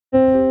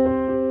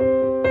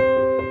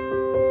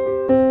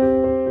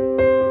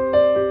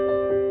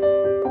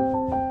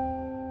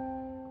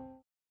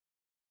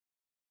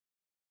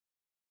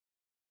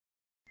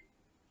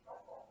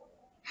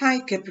Hi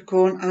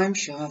Capricorn, I'm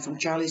Shah from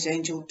Charlie's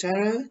Angel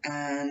Tarot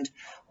and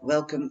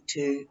welcome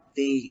to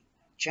the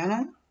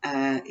channel.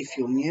 If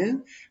you're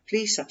new,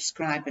 please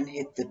subscribe and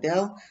hit the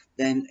bell,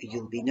 then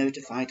you'll be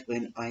notified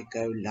when I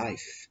go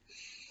live.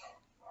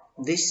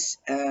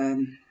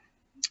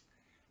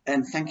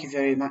 And thank you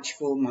very much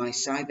for my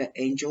cyber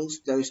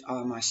angels. Those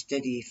are my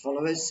steady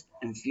followers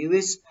and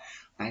viewers.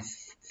 I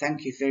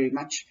thank you very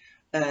much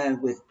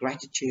with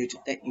gratitude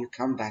that you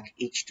come back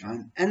each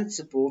time and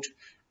support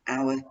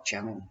our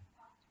channel.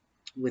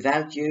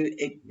 Without you,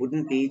 it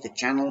wouldn't be the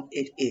channel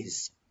it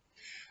is.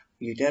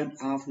 You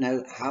don't half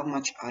know how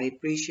much I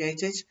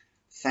appreciate it.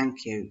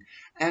 Thank you.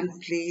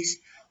 And please,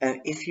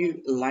 if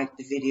you like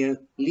the video,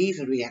 leave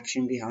a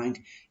reaction behind,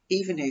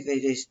 even if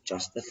it is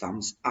just the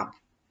thumbs up.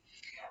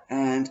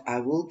 And I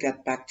will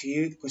get back to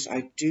you because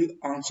I do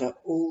answer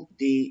all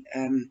the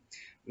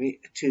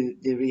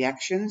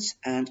reactions,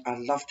 and I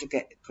love to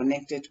get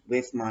connected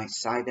with my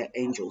cyber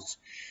angels.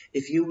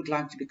 If you would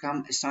like to become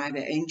a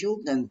cyber angel,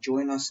 then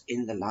join us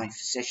in the live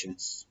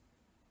sessions.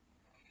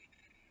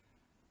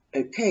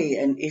 Okay,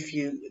 and if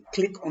you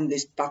click on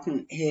this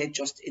button here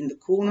just in the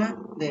corner,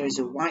 there is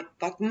a white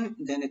button,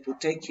 then it will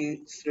take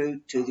you through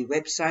to the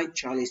website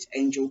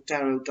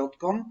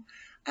CharliesAngelTarot.com,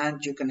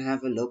 and you can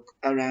have a look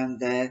around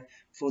there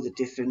for the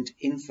different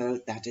info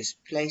that is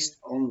placed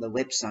on the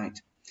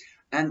website,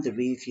 and the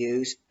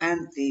reviews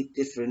and the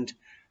different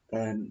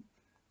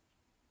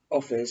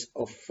offers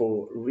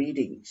for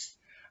readings.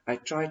 I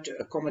try to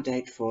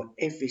accommodate for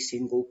every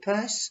single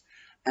person,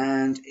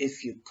 and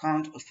if you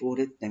can't afford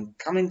it, then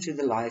come into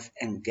the live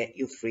and get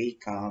your free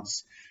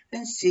cards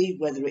and see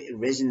whether it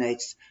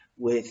resonates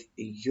with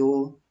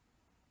your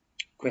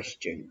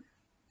question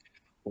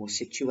or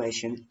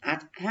situation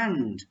at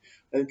hand.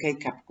 Okay,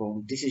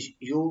 Capricorn, this is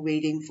your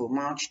reading for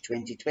March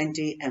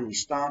 2020, and we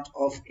start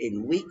off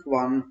in week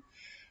 1.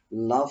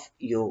 Love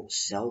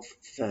yourself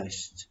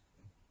first.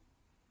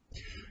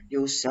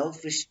 Your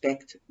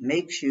self-respect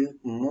makes you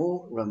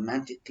more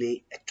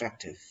romantically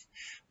attractive.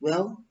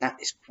 Well,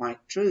 that is quite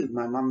true.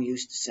 My mum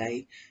used to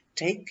say,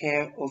 take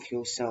care of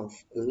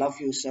yourself, love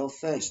yourself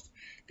first,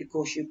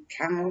 because you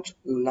cannot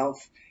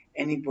love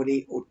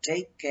anybody or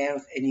take care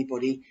of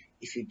anybody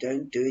if you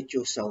don't do it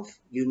yourself.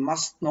 You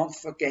must not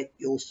forget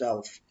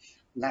yourself.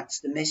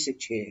 That's the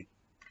message here.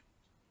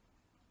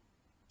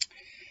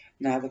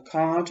 Now the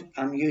card,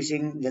 I'm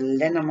using the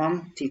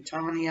Lenormand,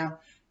 Titania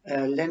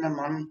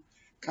Lenormand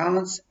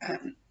cards,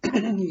 and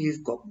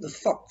you've got the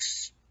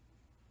fox.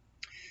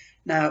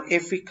 Now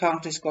every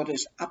card has got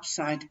its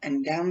upside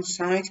and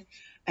downside,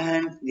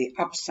 and the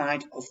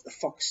upside of the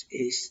fox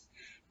is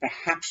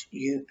perhaps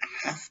you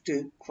have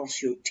to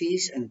cross your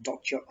T's and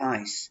dot your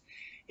I's.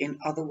 In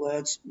other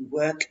words,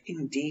 work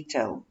in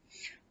detail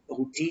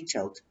or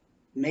detailed.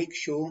 Make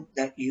sure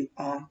that you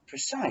are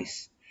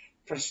precise.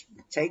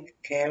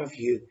 Take care of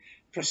you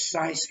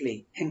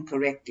precisely and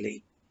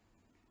correctly.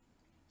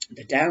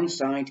 The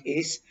downside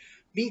is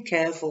be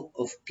careful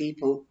of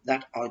people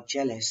that are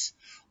jealous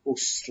or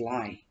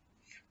sly.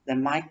 There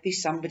might be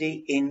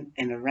somebody in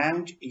and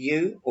around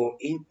you or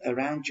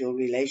around your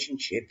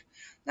relationship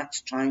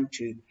that's trying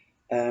to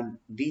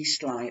be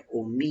sly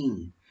or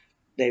mean.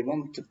 They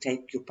want to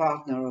take your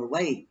partner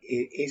away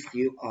if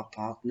you are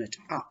partnered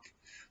up.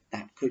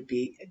 That could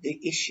be the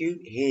issue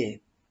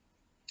here.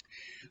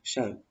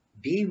 So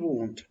be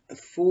warned.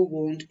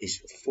 Forewarned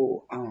is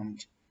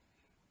forearmed.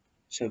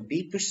 So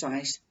be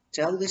precise.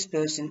 Tell this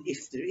person,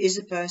 if there is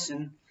a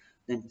person,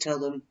 then tell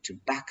them to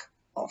back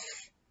off.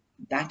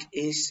 That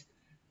is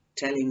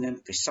telling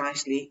them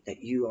precisely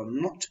that you are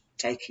not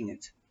taking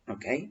it.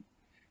 Okay?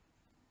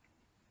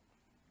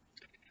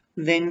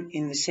 Then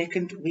in the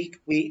second week,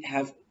 we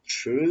have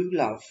true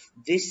love.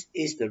 This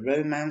is the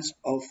romance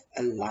of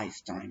a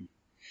lifetime.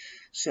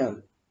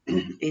 So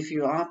if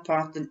you are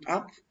partnered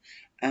up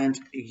and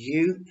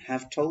you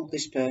have told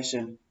this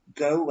person,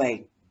 go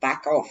away,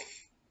 back off,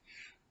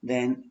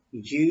 then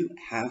you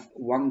have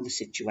won the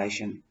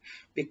situation,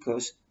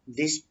 because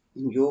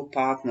your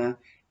partner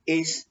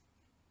is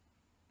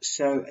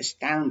so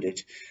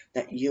astounded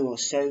that you are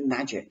so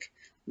magic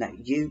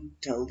that you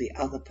tell the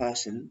other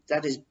person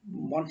that is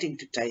wanting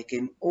to take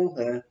him or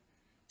her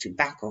to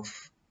back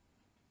off.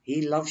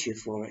 He loves you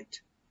for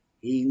it.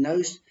 He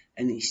knows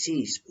and he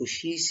sees, or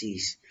she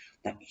sees,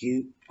 that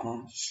you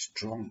are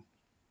strong.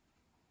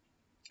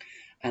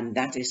 And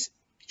that is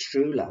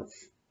true love.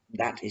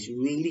 That is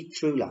really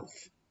true love.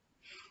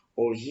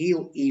 Or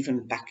he'll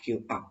even back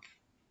you up.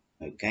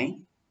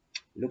 Okay?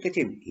 Look at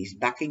him. He's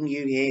backing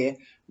you here,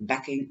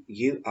 backing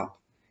you up,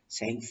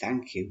 saying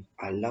thank you.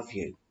 I love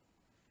you.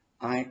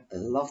 I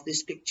love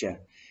this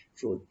picture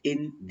for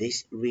in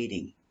this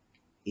reading.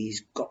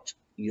 He's got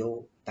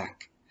your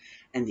back.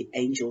 And the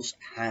angels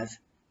have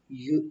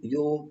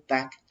your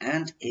back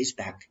and his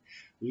back.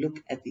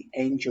 Look at the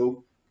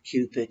angel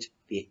Cupid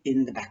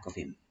in the back of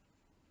him.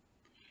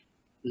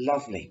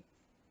 Lovely.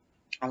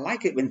 I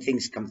like it when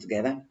things come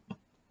together.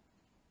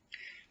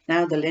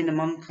 Now the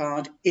Lenormand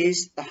card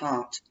is the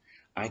heart.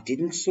 I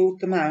didn't sort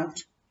them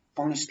out,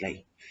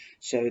 honestly.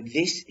 So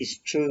this is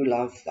true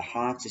love. The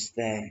heart is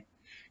there.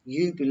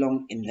 You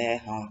belong in their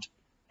heart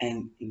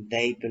and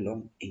they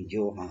belong in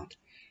your heart.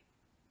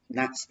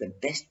 That's the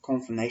best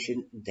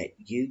confirmation that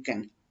you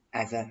can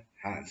ever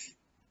have.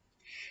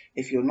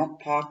 If you're not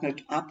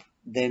partnered up,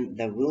 then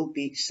there will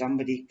be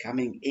somebody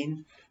coming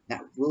in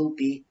that will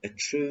be a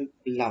true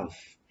love.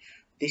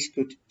 This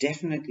could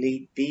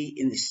definitely be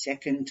in the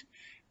second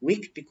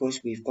week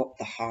because we've got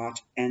the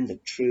heart and the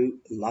true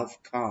love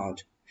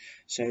card.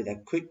 So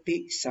there could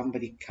be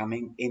somebody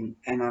coming in,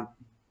 and I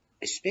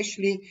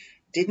especially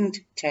didn't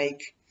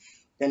take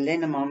the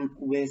Lenormand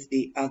with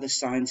the other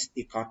signs,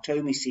 the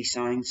Cartomacy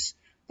signs,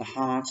 the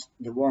heart,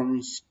 the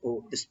wands,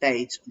 or the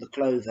spades, or the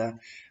clover,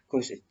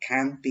 because it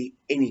can be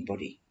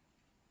anybody.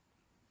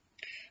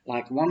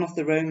 Like one of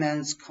the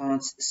romance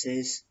cards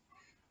says,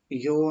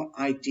 your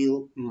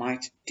ideal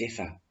might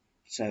differ.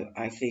 So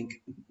I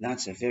think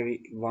that's a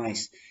very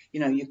wise,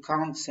 you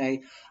can't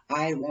say,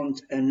 I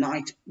want a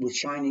knight with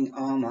shining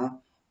armor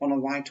on a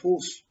white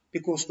horse,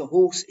 because the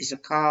horse is a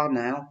car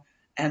now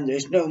and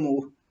there's no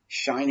more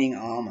shining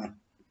armor.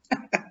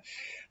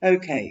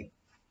 Okay,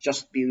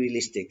 just be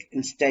realistic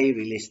and stay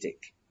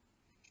realistic.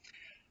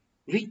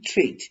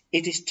 Retreat.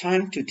 It is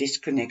time to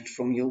disconnect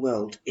from your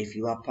world. If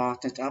you are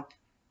partnered up,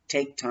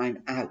 take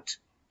time out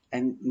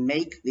and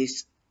make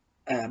this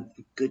a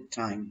good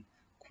time,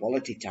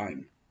 quality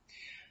time,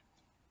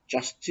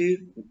 just to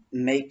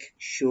make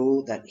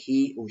sure that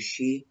he or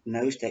she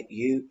knows that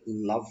you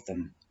love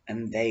them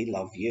and they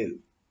love you.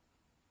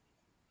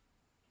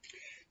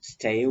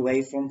 Stay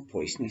away from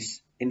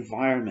poisonous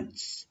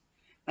environments.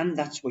 And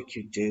that's what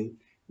you do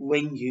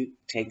when you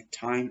take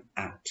time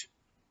out.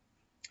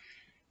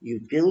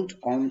 You build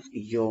on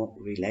your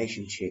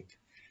relationship.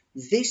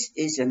 This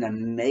is an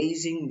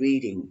amazing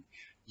reading.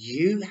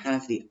 You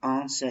have the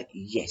answer,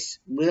 yes.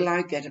 Will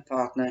I get a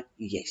partner?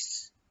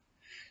 Yes.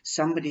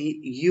 Somebody,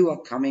 you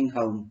are coming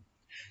home.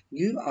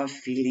 You are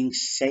feeling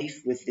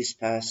safe with this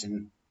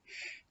person.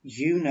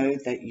 You know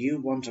that you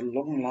want a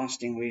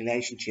long-lasting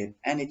relationship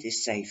and it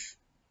is safe.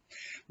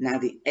 Now,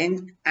 the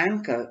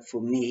anchor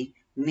for me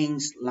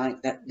means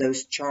like that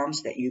those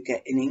charms that you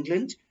get in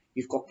England.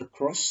 You've got the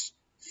cross,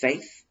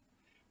 faith.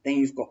 Then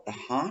you've got the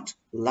heart,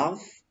 love.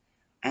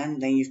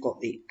 And then you've got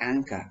the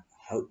anchor,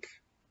 hope.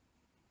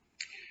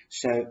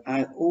 So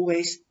I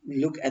always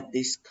look at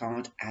this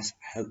card as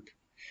hope.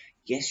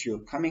 Yes, you're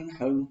coming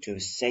home to a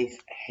safe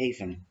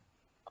haven.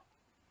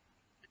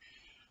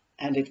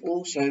 And it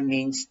also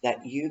means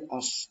that you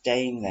are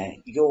staying there.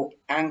 You're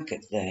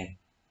anchored there,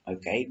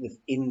 okay,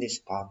 within this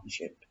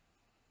partnership.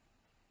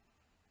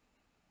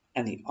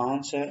 And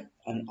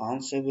an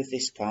answer with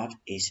this card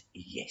is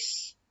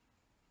yes.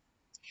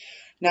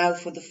 Now,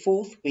 for the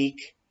fourth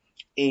week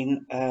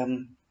in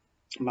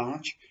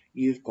March,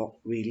 you've got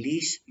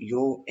release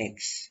your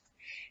ex.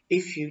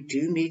 If you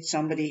do meet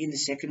somebody in the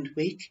second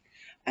week,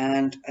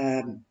 and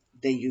then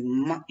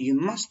you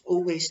must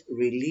always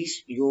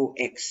release your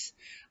ex.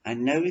 I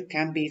know it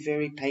can be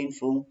very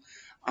painful.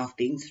 I've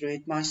been through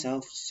it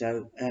myself,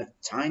 so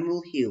time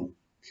will heal.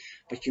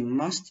 But you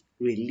must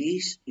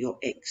release your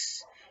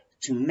ex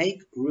to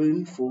make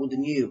room for the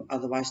new.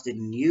 Otherwise, the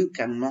new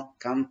cannot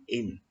come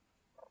in.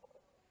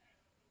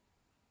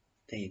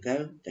 There you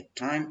go. The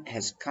time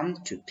has come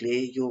to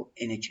clear your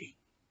energy.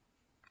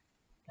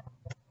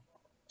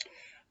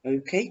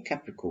 Okay,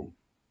 Capricorn.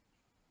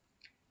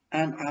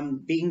 And I'm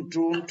being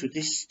drawn to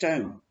this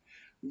stone.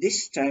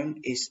 This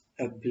stone is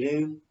a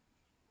blue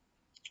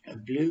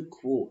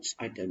quartz.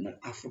 I don't know.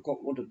 I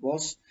forgot what it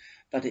was,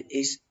 but it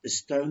is the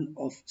stone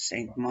of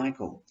Saint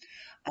Michael.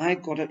 I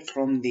got it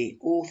from the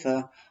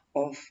author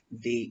of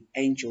the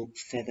Angel,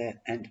 Feather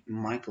and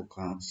Michael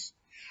cards,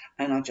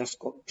 and I just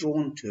got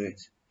drawn to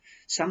it.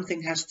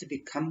 Something has to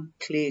become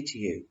clear to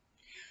you.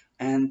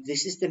 And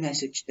this is the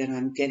message that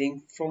I'm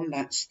getting from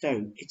that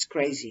stone. It's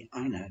crazy,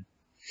 I know.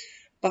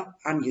 But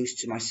I'm used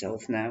to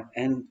myself now,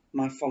 and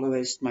my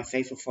followers, my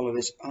faithful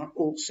followers, are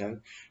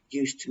also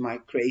used to my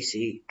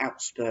crazy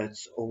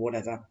outspurts or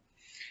whatever.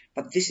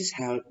 But this is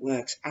how it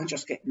works. I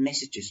just get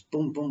messages,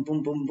 boom, boom,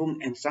 boom, boom, boom,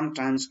 and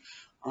sometimes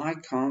I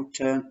can't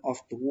turn off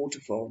the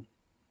waterfall.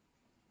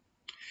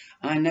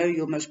 I know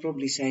you're most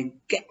probably saying,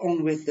 get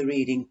on with the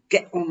reading,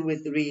 get on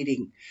with the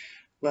reading.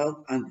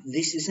 Well,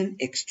 this is an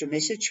extra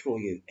message for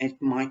you.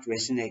 It might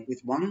resonate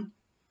with one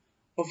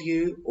of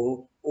you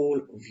or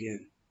all of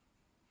you.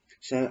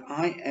 So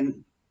I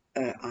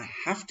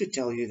have to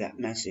tell you that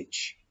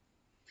message.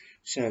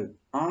 So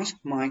ask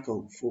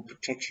Michael for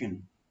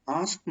protection.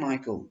 Ask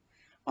Michael,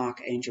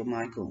 Archangel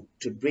Michael,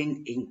 to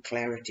bring in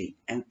clarity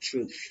and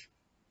truth.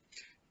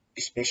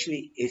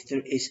 Especially if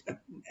there is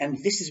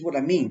and this is what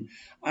I mean.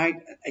 I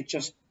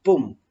just,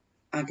 boom,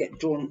 I get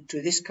drawn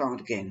to this card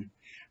again.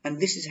 And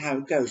this is how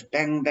it goes.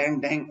 Bang, bang,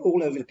 bang,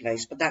 all over the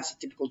place. But that's a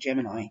typical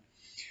Gemini.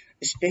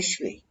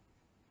 Especially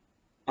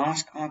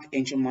ask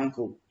Archangel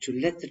Michael to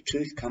let the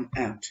truth come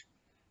out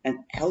and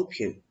help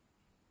you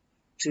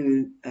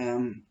to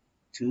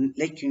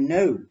let you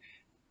know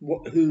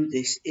who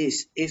this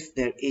is, if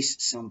there is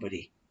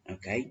somebody,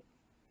 okay?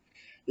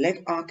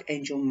 Let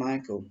Archangel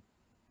Michael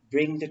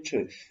bring the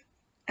truth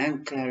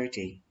and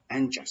clarity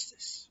and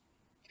justice.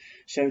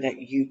 so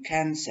that you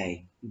can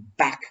say,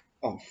 back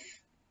off.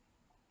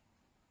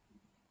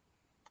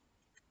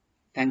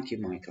 Thank you,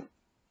 Michael.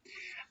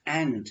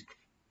 And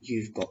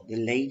you've got the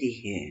lady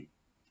here.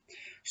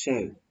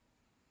 So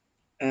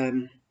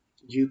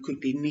you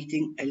could be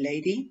meeting a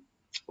lady,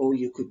 or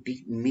you could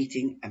be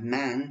meeting a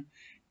man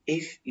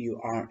if you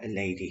are a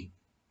lady,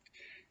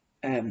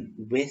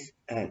 with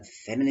a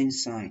feminine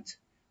side,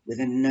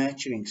 with a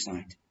nurturing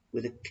side,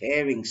 with a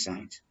caring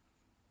side,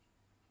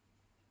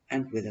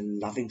 and with a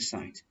loving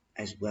side,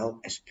 as well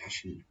as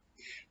passion.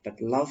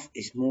 But love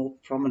is more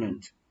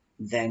prominent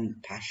than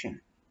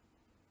passion,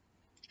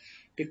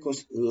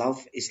 because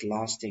love is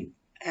lasting,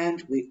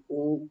 and we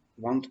all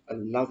want a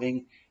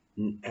loving,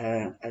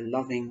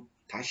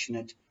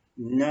 passionate,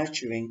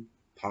 nurturing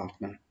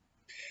partner.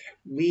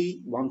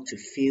 We want to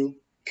feel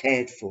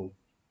cared for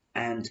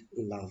and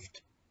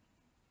loved.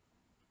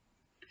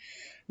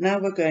 Now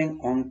we're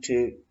going on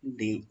to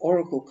the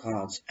oracle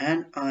cards,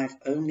 and I've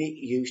only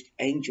used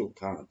angel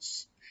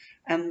cards.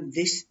 And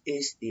this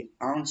is the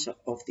answer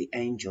of the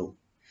angel.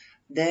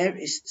 There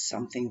is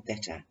something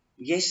better.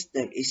 Yes,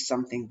 there is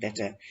something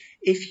better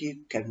if you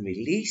can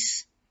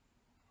release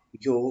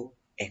your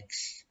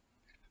ex.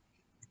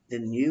 The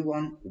new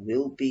one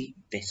will be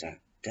better.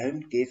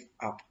 Don't give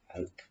up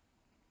hope.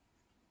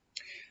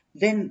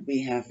 Then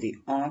we have the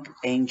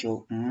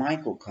Archangel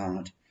Michael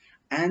card,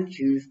 and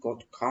you've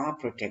got car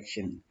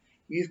protection.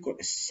 You've got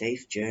a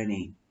safe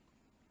journey.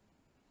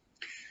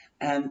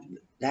 And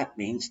that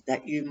means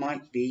that you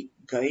might be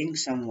going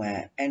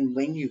somewhere, and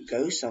when you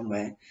go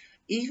somewhere,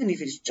 even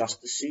if it's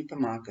just the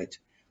supermarket,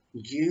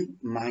 you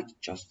might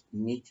just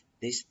meet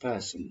this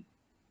person.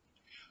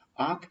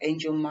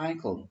 Archangel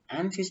Michael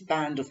and his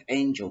band of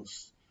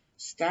angels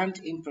stand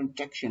in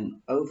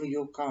protection over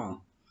your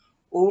car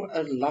or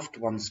a loved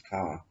one's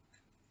car.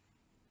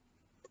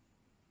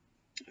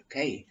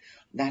 Okay,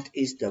 that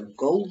is the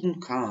golden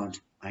card.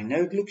 I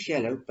know it looks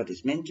yellow, but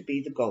it's meant to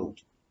be the gold.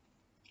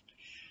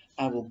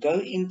 I will go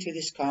into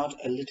this card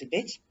a little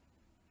bit.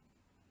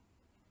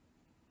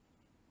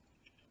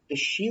 The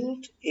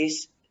shield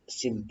is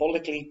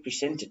symbolically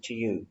presented to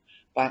you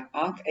by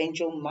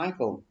Archangel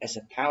Michael as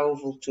a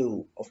powerful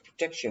tool of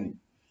protection.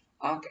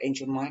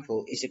 Archangel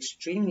Michael is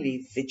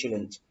extremely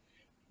vigilant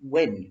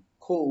when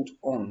called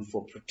on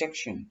for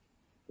protection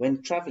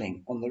when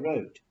traveling on the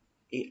road.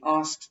 He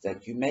asks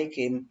that you make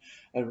him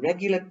a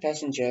regular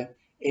passenger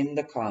in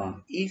the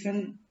car,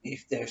 even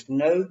if there's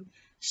no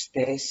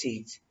spare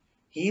seat.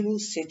 He will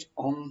sit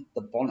on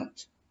the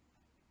bonnet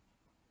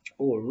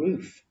or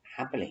roof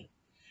happily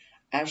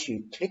as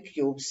you click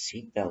your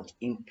seatbelt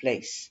in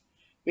place.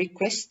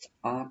 Request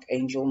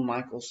Archangel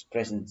Michael's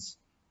presence.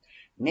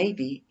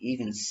 Maybe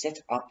even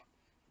set up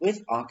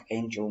with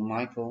Archangel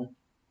Michael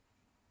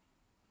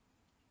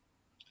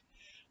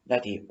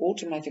that he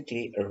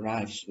automatically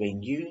arrives when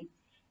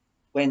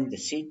the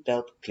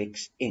seatbelt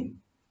clicks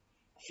in.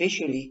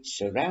 Visually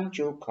surround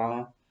your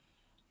car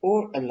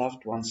or a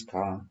loved one's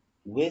car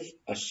with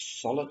a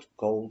solid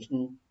gold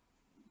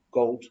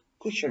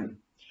cushion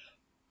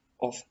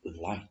of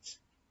light.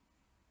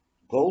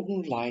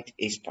 Golden light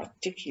is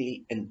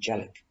particularly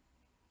angelic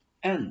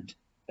and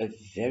a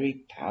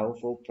very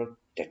powerful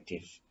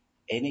protective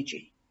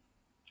energy.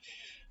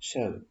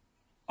 So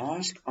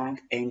ask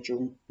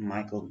Archangel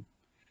Michael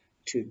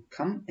to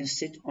come and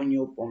sit on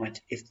your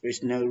bonnet if there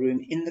is no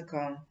room in the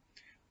car,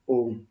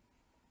 or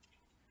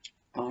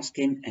ask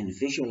him and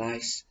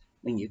visualize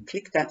when you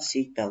click that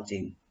seatbelt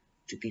in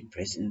to be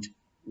present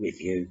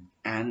with you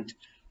and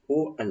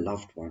or a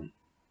loved one.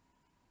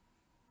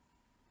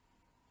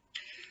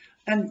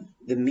 And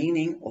the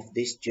meaning of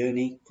this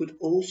journey could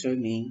also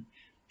mean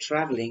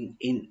traveling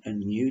in a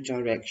new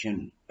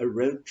direction, a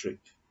road trip.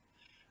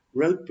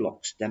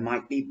 Roadblocks, there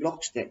might be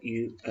blocks that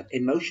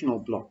emotional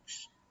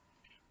blocks.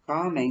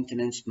 Car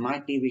maintenance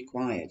might be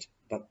required,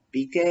 but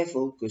be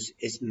careful because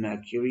it's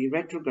Mercury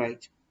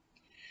retrograde.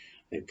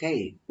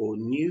 Okay, or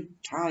new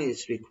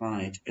tires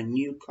required, a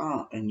new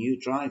car, a new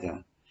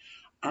driver,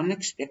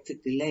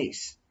 unexpected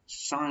delays,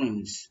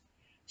 signs,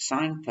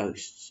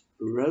 signposts,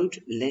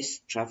 road less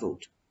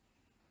traveled.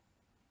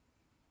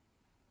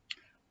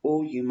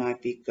 Or you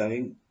might be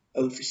going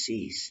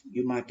overseas,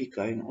 you might be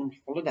going on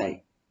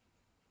holiday.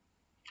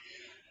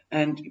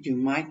 And you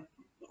might,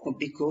 or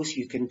because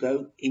you can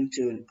go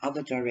into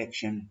another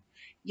direction.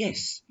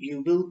 Yes,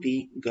 you will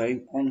be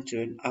going on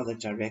to another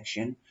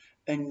direction,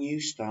 a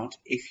new start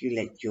if you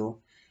let your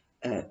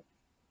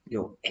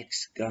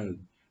ex go,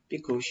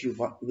 because you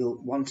will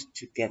want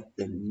to get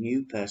the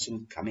new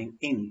person coming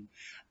in.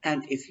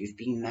 And if you've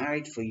been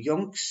married for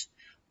yonks,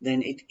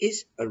 then it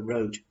is a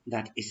road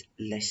that is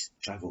less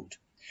traveled,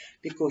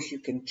 because you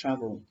can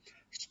travel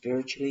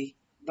spiritually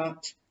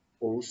but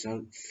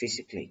also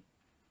physically.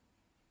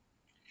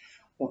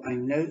 Well, I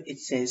know it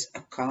says a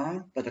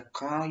car, but a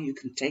car, you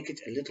can take it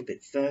a little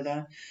bit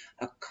further.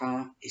 A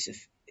car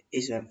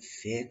is a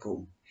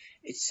vehicle.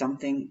 It's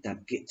something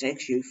that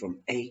takes you from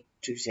A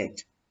to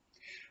Z.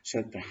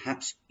 So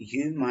perhaps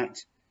you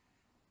might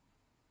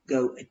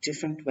go a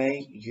different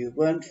way. You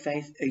weren't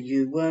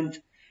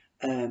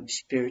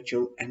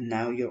spiritual, and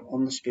now you're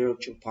on the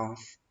spiritual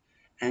path,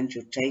 and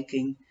you're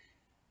taking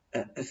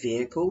a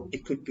vehicle.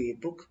 It could be a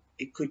book,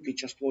 it could be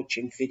just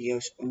watching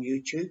videos on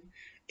YouTube,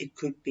 it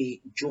could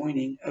be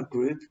joining a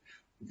group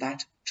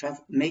that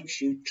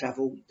makes you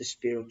travel the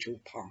spiritual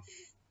path.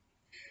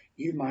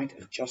 You might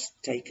have just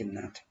taken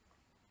that.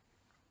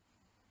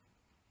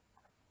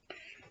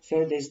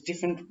 So there's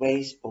different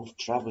ways of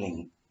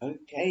traveling.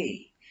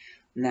 Okay,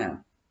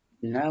 now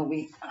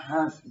we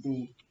have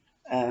the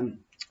um,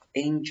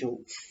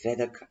 angel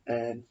feather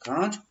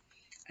card,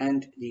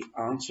 and the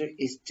answer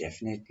is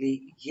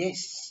definitely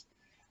yes.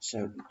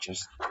 So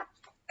just,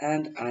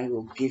 and I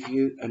will give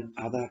you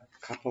another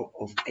couple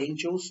of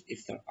angels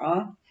if there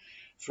are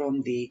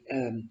from the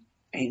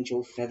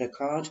angel feather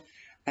card,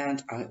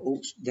 and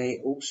they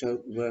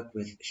also work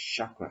with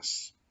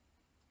chakras.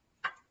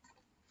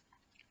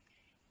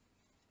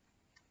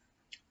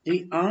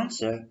 The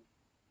answer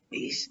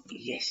is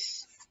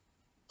yes.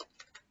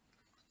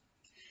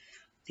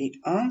 The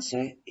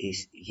answer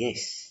is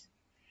yes.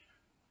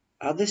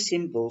 Other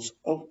symbols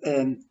of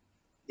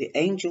the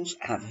angels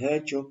have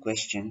heard your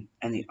question,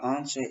 and the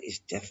answer is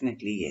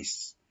definitely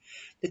yes.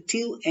 The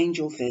teal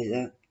angel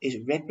feather is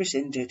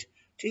represented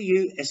to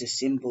you as a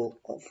symbol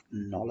of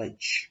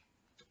knowledge.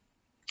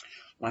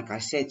 Like I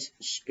said,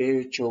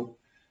 spiritual,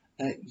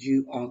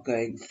 you are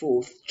going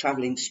forth,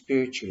 traveling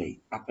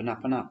spiritually, up and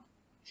up and up.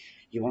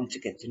 You want to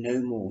get to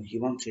know more.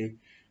 You want to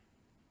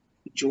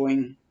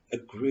join a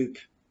group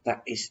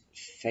that is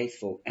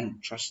faithful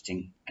and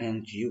trusting,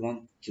 and you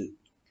want to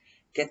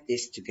get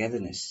this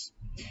togetherness.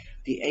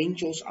 The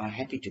angels are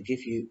happy to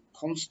give you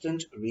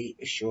constant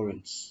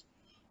reassurance.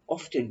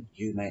 Often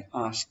you may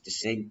ask the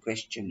same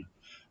question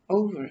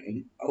over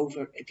and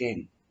over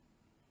again,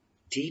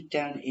 deep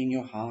down in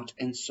your heart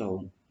and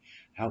soul.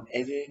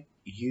 However,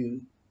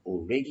 you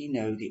already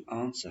know the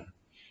answer,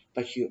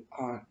 but you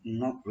are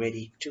not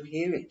ready to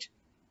hear it.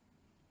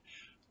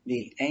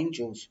 The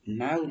angels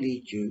now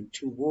lead you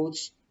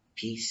towards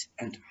peace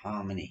and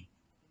harmony.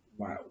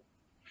 Wow,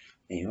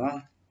 there you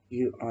are.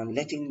 You are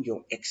letting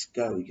your ex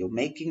go. You're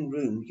making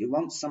room. You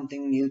want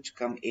something new to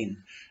come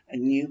in, a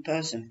new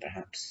person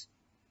perhaps.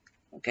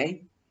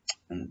 Okay?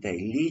 And they're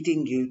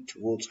leading you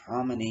towards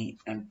harmony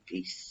and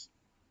peace.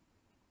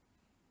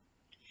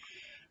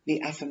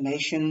 The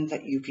affirmation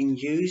that you can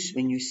use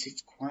when you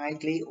sit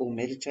quietly or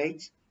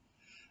meditate: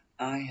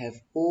 I have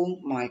all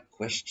my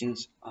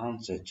questions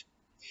answered.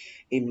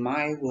 In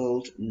my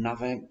world,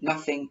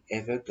 nothing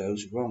ever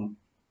goes wrong.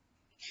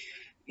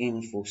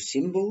 And for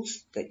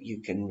symbols that you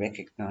can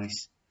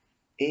recognize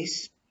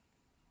is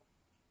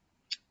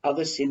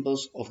other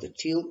symbols of the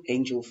teal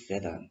angel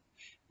feather: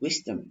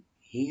 wisdom,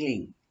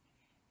 healing,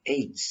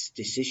 aids,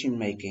 decision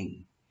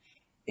making,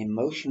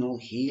 emotional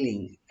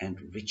healing,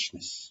 and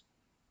richness.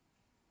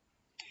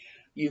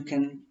 You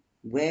can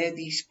wear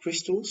these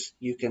crystals,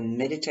 you can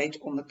meditate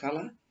on the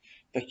color,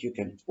 but you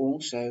can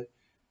also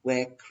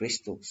wear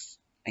crystals,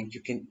 and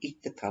you can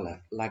eat the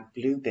color like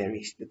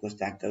blueberries, because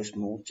that goes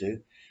more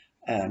to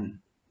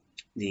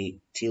the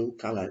teal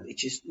color,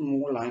 which is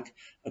more like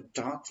a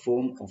dark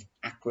form of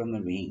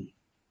aquamarine.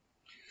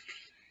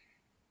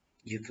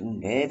 You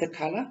can wear the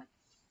color,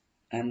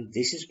 and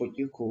this is what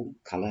you call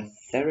color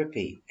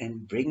therapy,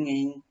 and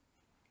bringing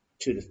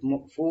to the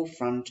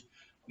forefront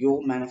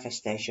your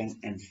manifestation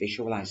and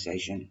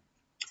visualization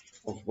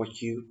of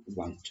what you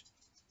want.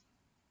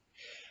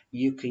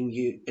 You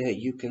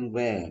can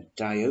wear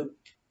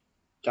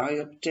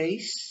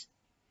dioptase,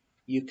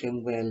 you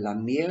can wear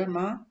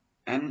lamirma,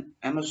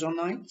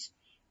 amazonite,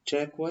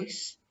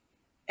 turquoise,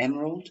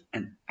 emerald,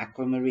 and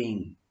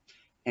aquamarine,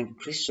 and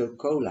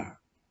chrysocolla.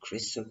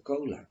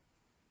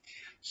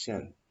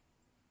 So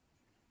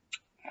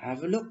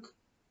have a look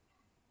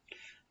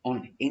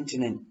on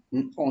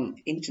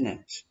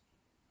internet.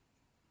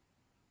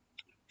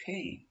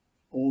 Okay,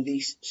 all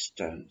these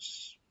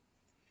stones.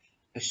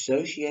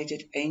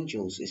 Associated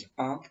angels is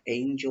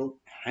Archangel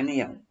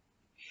Haniel,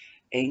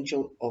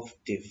 angel of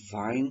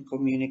divine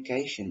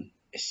communication,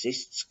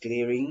 assists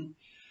clearing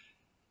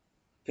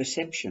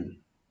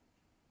perception,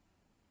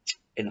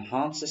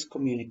 enhances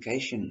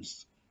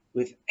communications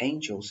with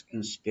angels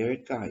and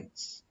spirit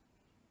guides,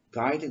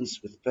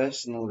 guidance with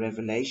personal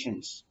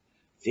revelations,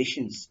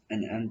 visions,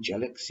 and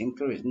angelic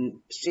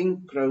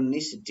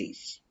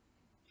synchronicities,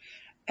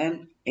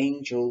 and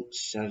Angel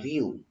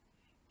Saril,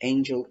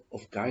 angel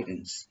of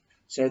guidance.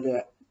 So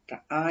that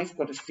I've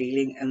got a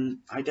feeling, and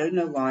I don't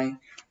know why,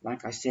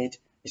 like I said,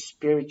 a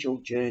spiritual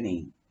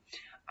journey.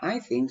 I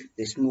think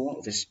there's more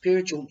of a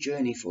spiritual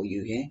journey for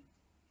you here.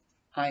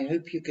 I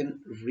hope you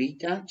can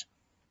read that.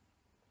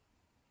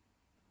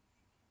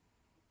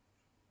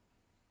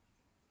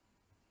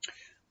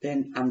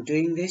 Then I'm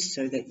doing this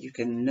so that you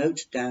can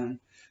note down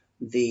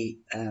the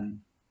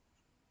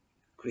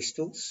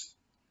crystals.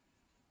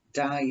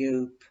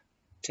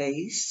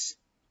 Dioptase.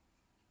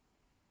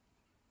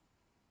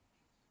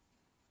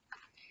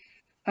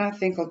 I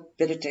think I'll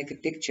better take a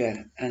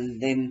picture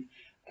and then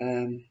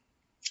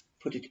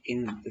put it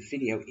in the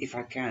video if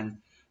I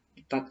can.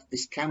 But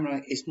this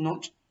camera is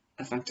not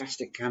a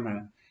fantastic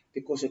camera.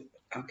 because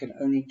I can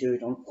only do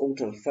it on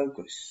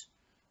autofocus.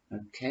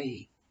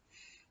 Okay,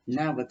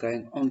 now we're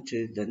going on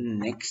to the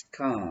next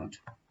card.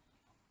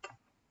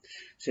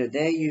 So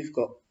there you've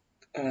got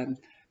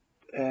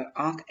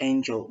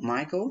Archangel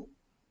Michael,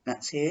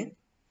 that's here,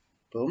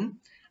 boom.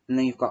 And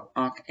then you've got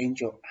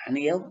Archangel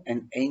Aniel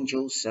and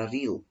Angel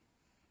Saril.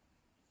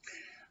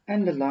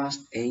 And the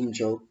last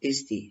angel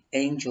is the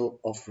angel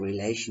of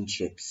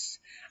relationships,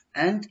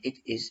 and it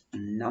is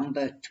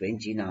number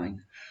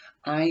 29.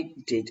 I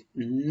did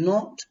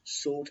not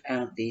sort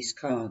out these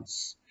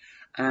cards,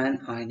 and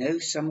I know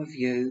some of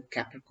you,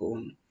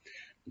 Capricorn,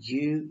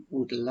 you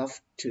would love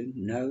to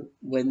know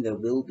when there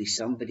will be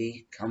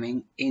somebody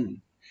coming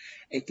in.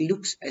 It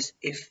looks as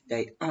if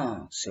they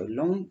are, so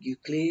long you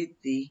clear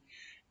the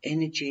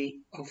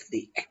energy of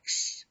the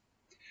X.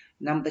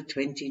 Number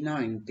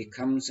 29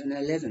 becomes an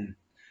 11.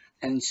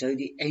 And so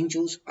the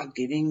angels are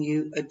giving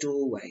you a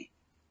doorway.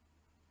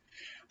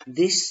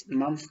 This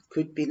month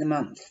could be the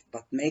month,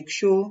 but make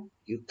sure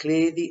you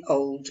clear the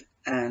old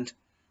and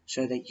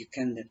so that you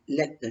can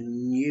let the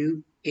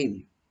new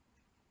in.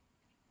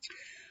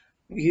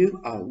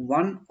 You are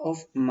one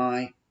of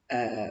my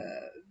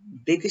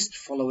biggest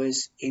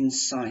followers in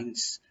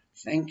science.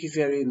 Thank you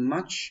very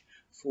much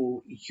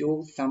for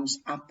your thumbs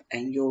up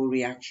and your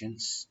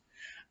reactions.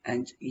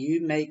 And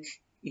you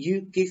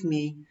give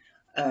me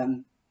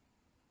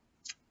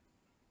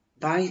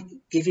by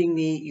giving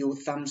me your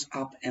thumbs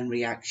up and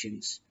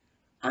reactions,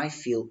 I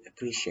feel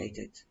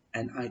appreciated,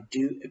 and I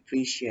do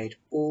appreciate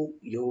all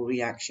your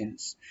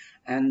reactions,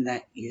 and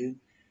that you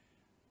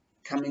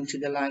come into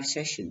the live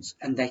sessions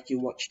and that you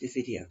watch the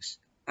videos.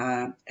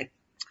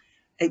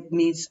 It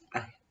means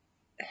a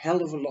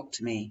hell of a lot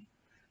to me,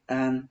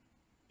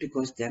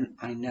 because then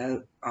I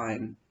know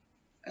I'm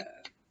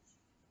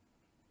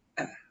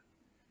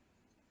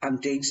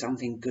doing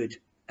something good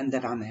and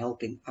that I'm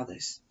helping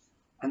others.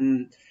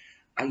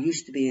 I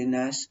used to be a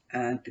nurse,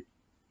 and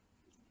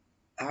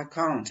I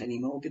can't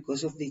anymore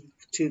because of the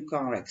 2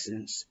 car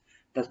accidents,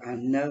 but I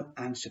know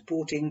I'm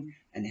supporting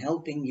and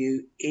helping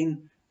you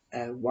in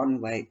one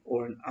way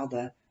or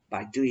another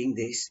by doing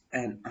this,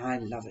 and I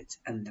love it,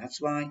 and that's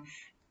why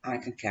I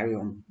can carry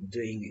on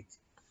doing it.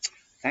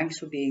 Thanks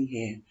for being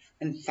here,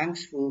 and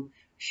thanks for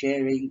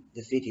sharing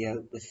the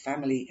video with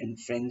family and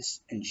friends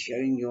and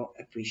showing your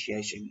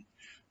appreciation.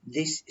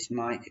 This is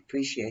my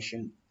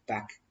appreciation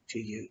back to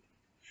you.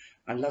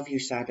 I love you,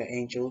 Cyber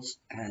Angels,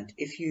 and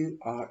if you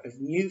are a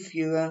new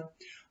viewer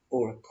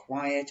or a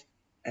quiet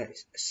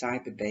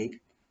cyber babe,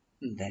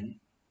 then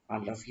I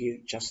love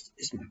you just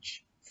as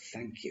much.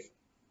 Thank you.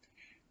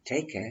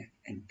 Take care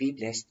and be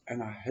blessed,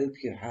 and I hope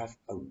you have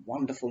a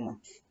wonderful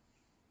month.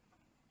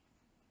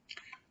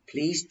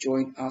 Please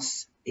join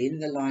us in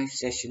the live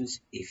sessions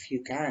if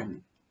you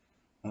can.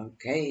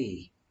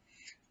 Okay.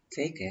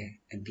 Take care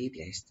and be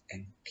blessed,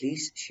 and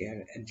please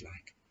share and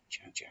like.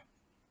 Ciao, ciao.